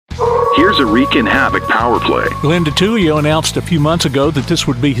Here's a Reekin Havoc power play. Glenn DeTullio announced a few months ago that this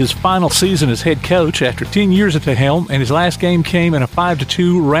would be his final season as head coach after 10 years at the helm, and his last game came in a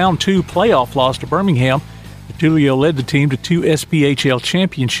 5-2 round 2 playoff loss to Birmingham. DeTullio led the team to 2 SPHL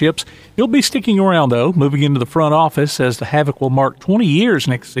championships. He'll be sticking around, though, moving into the front office as the Havoc will mark 20 years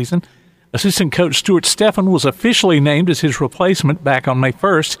next season. Assistant coach Stuart Steffen was officially named as his replacement back on May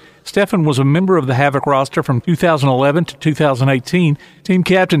 1st. Steffen was a member of the Havoc roster from 2011 to 2018. Team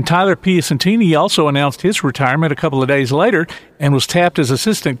captain Tyler Piacentini also announced his retirement a couple of days later and was tapped as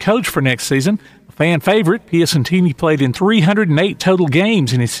assistant coach for next season. A fan favorite, Piacentini played in 308 total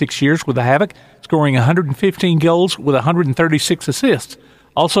games in his 6 years with the Havoc, scoring 115 goals with 136 assists.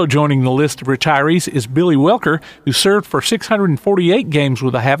 Also joining the list of retirees is Billy Welker, who served for 648 games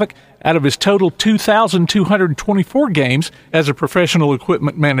with the Havoc out of his total 2,224 games as a professional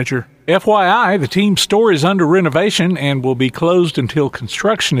equipment manager. FYI, the team's store is under renovation and will be closed until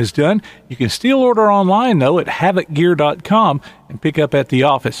construction is done. You can still order online, though, at havocgear.com and pick up at the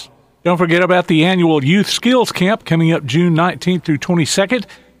office. Don't forget about the annual Youth Skills Camp coming up June 19th through 22nd.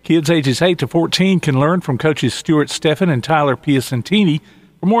 Kids ages 8 to 14 can learn from coaches Stuart Steffen and Tyler Piacentini.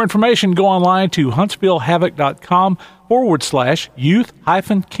 For more information, go online to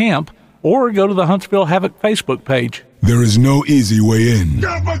huntsvillehavoc.com/youth-camp or go to the Huntsville Havoc Facebook page. There is no easy way in.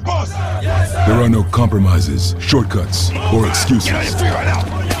 There are no compromises, shortcuts, or excuses.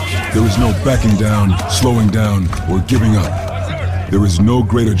 There is no backing down, slowing down, or giving up. There is no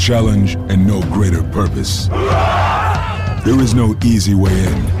greater challenge and no greater purpose. There is no easy way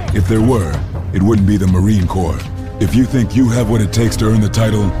in. If there were, it wouldn't be the Marine Corps. If you think you have what it takes to earn the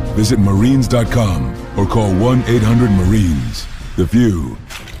title, visit Marines.com or call 1-800-MARINES. The few,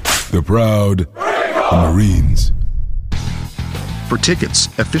 the proud, the Marines. For tickets,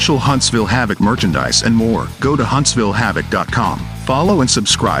 official Huntsville Havoc merchandise, and more, go to HuntsvilleHavoc.com. Follow and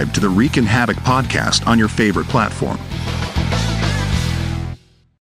subscribe to the Reekin Havoc podcast on your favorite platform.